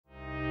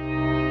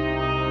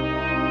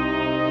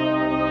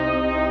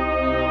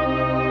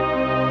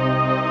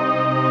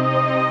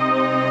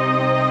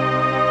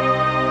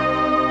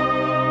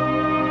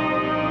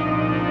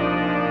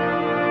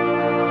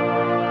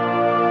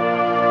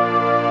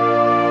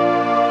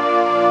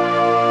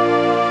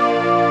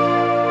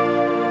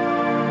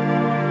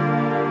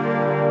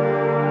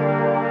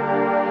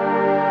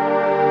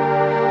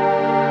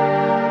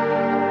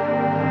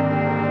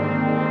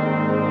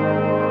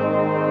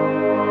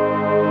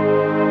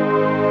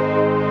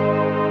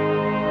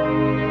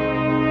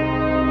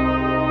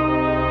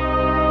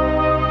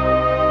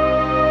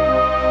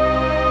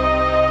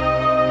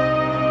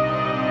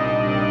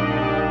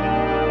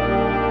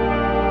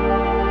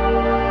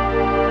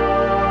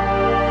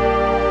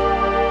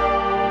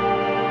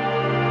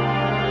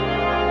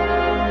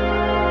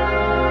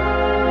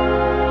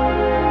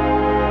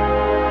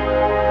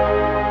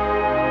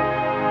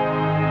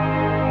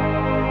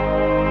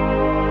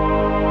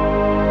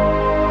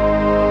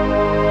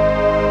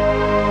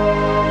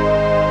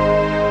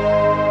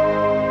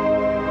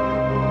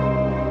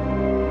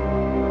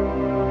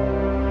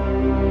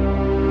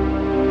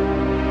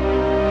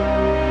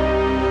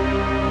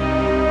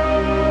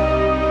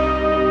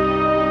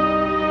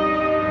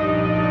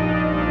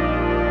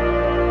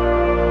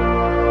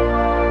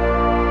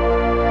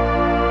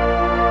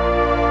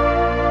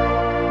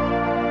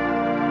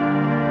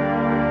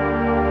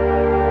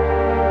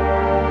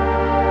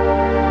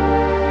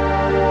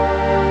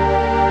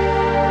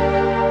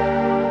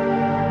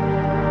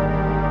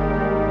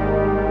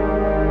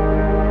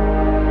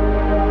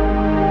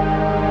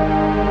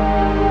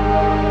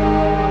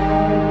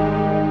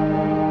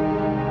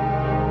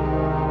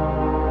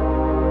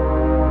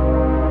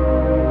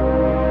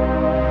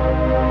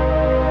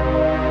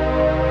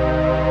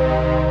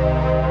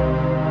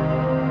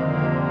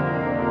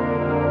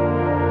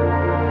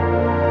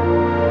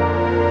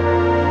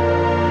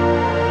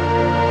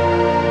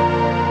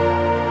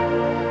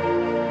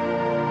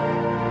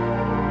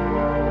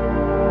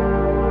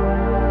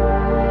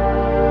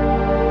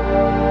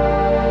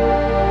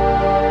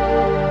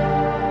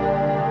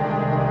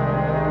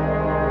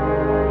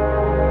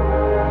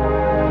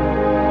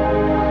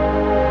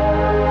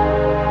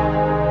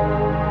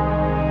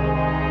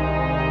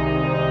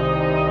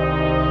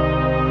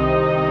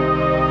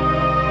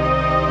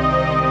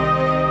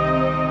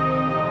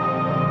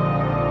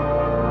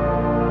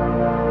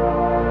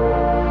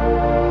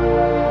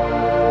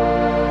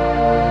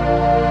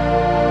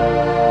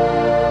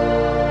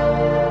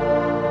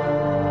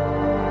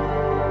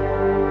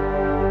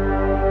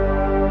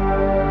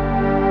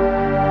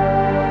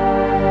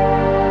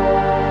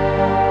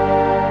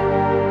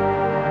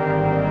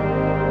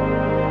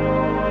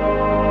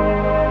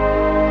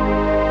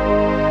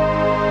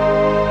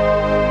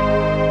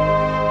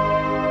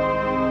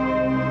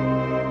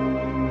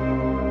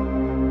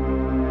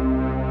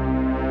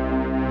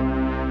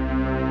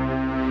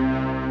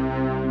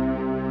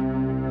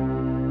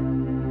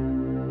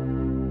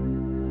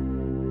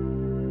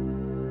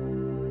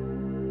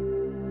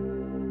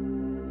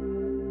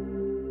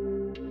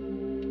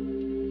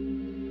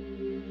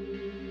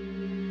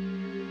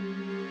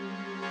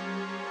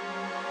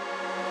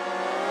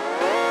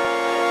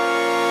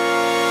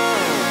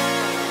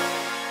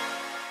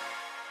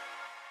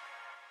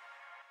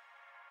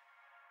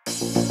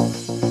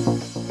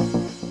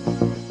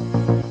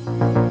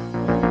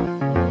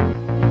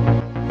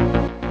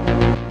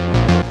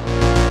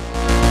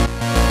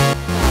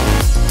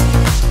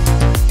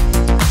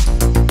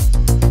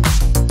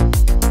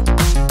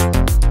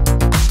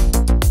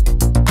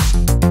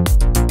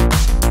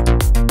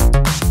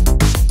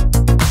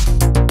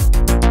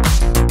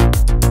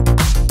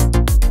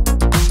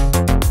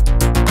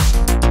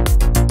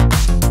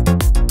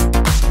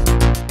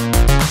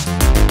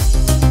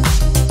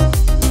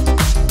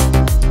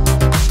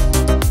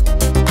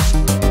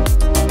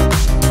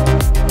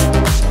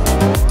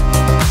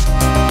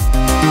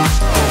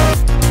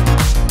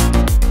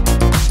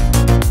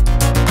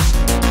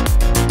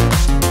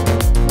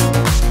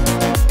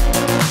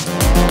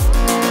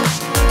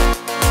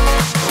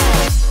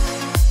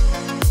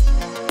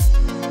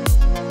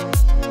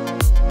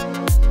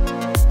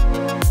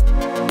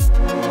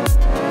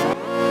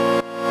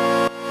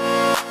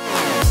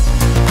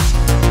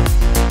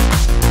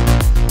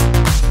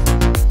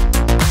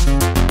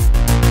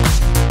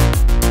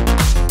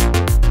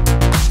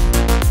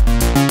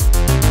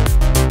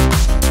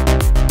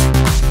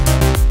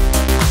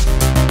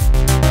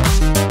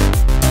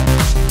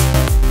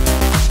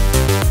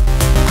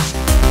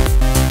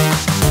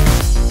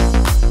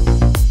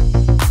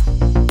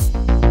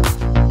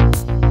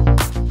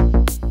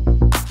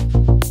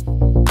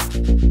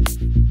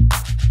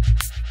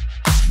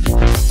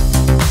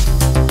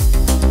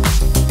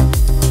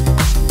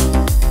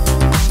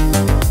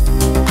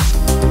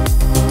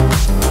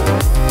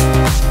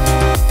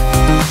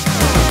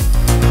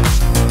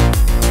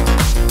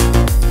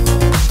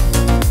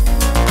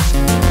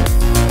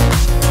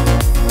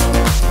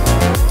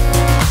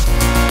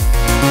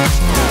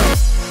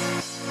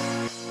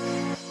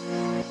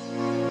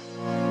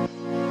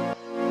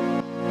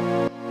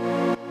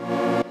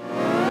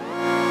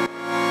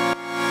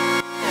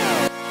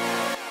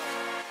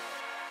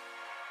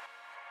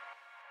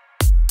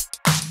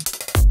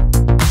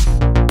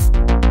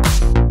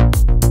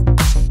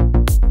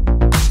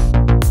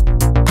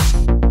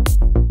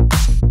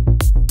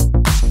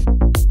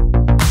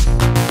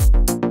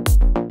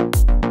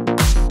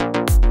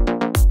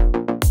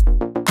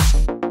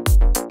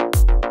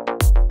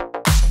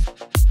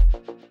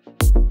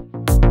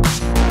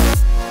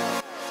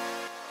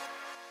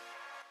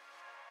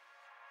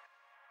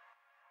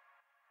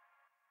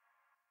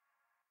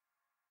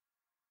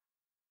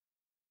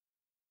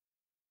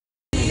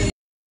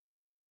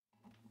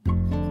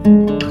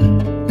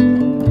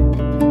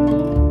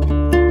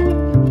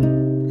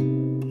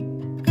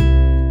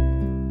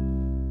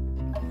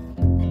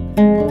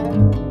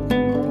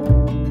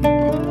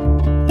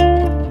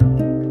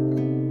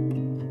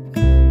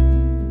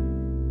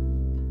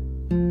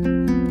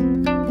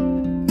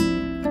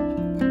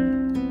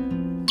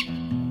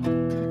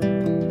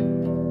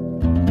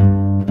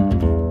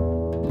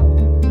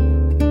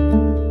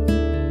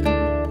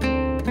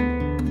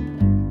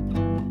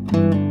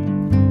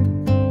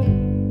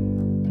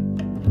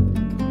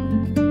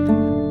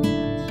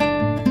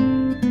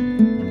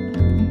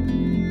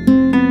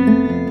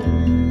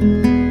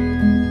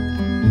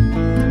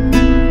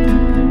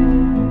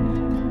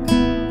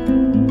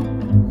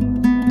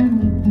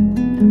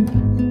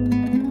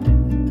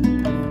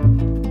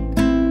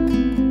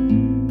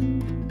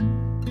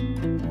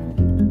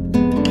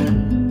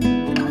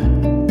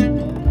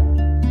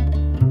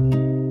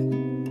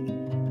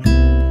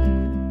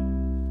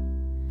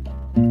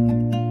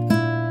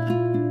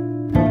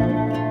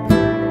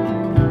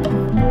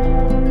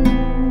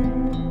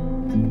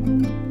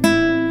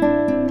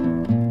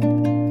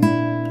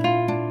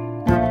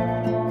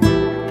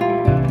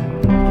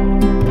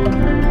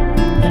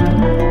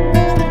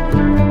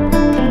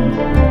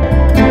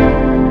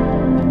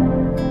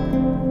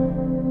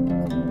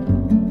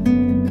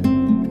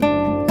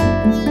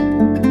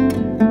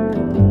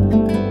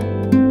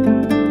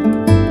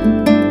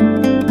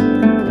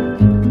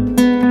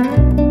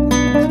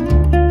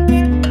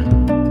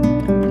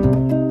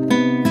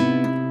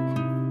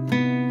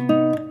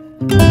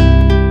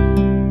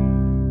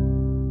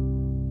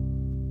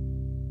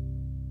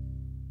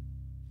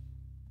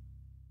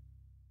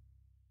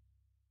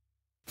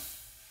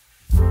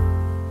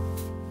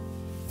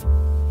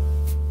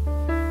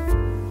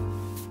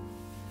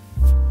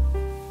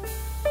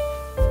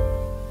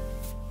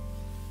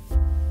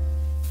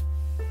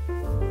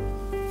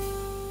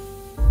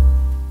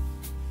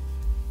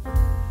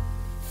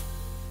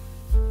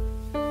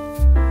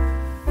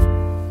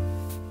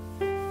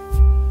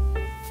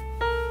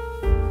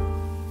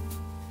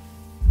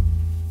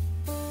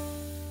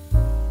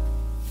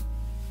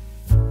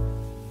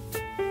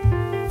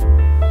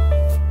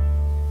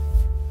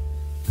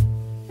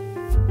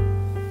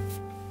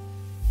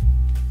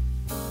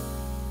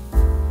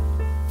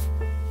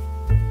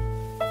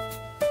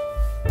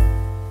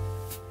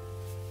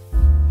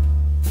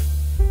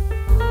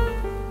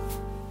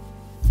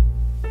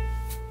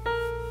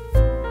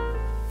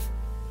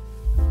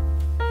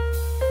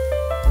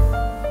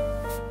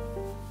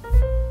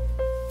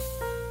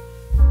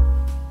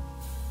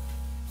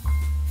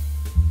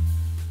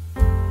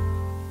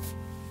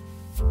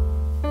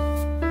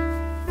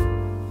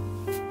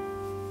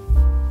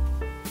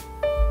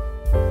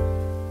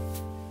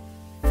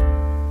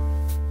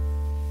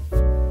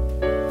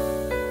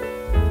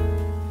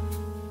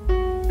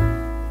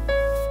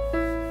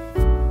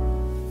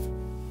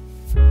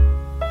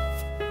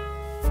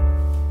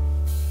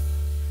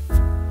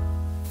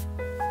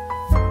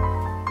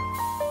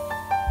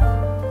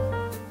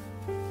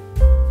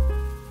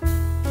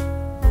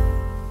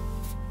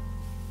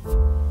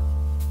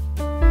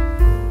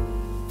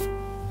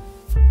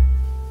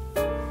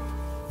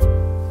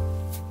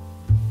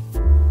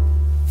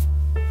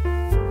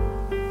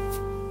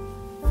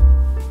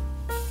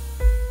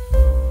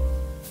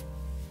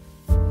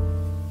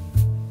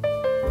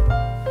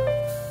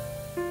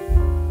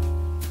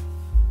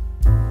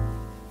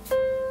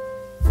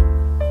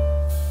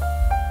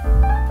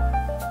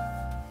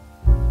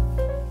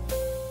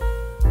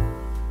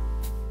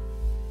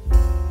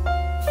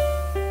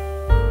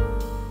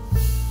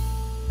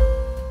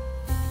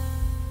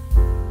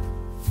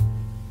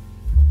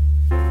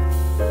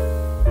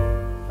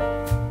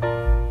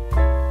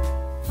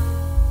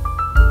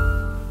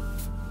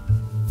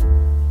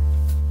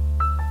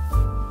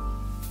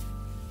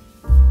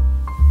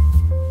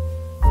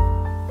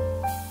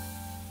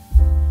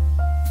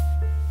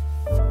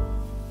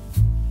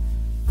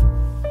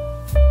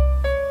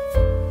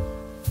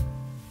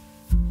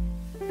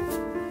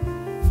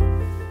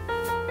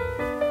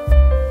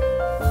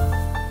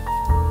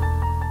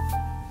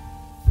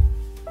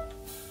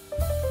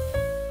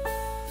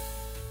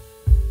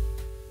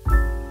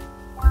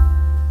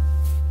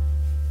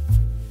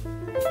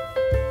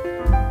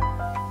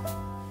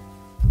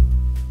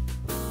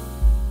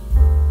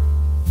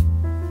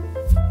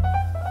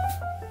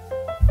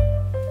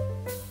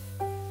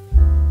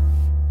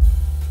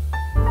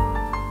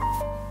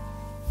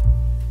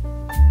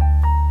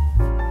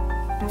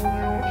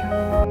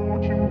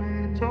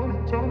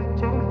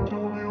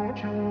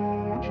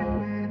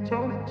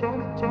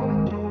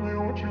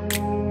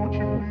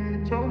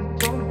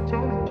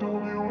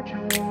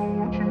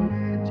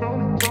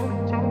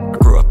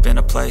in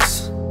a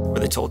place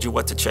where they told you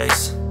what to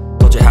chase,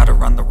 told you how to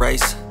run the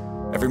race.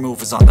 Every move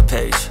was on the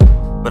page,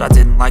 but I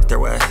didn't like their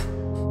way.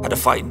 Had to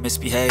fight and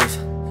misbehave,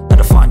 had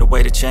to find a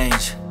way to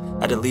change,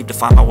 had to leave to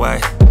find my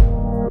way.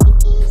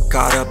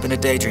 Caught up in a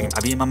daydream, I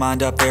beat my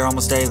mind up there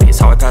almost daily. It's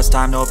how I pass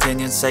time, no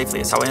opinions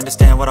safely. It's how I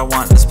understand what I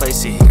want in this place,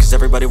 see. Cause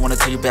everybody wanna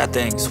tell you bad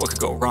things, what could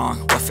go wrong,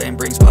 what fame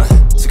brings. But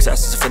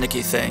success is a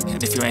finicky thing,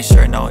 and if you ain't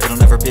sure, no, it'll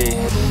never be.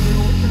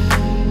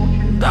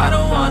 I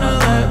don't wanna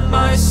let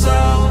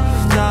myself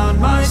down,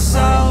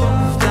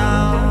 myself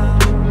down.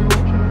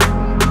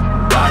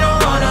 I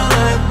don't wanna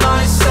let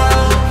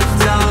myself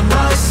down,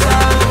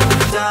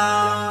 myself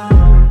down.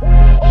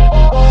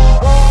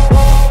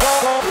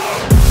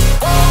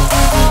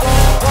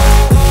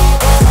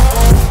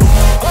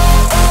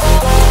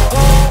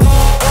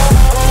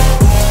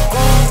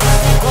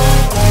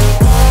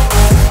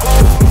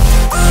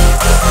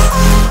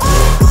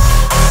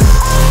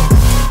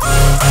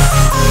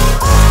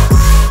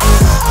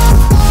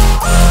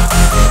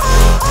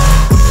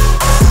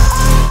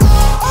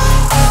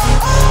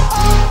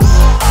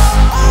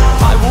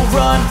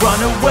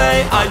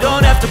 I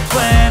don't have to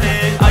plan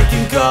it, I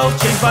can go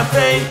change my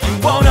fate. You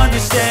won't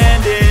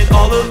understand it,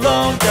 all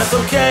alone, that's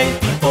okay.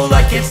 People,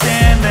 I can't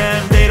stand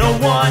them, they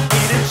don't want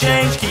me to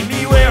change. Keep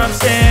me where I'm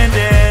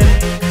standing,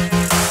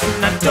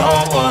 and I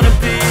don't wanna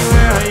be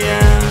where I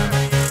am.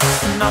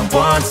 And I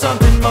want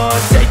something more,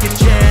 take a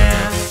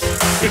chance.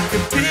 It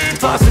could be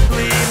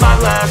possibly my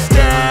last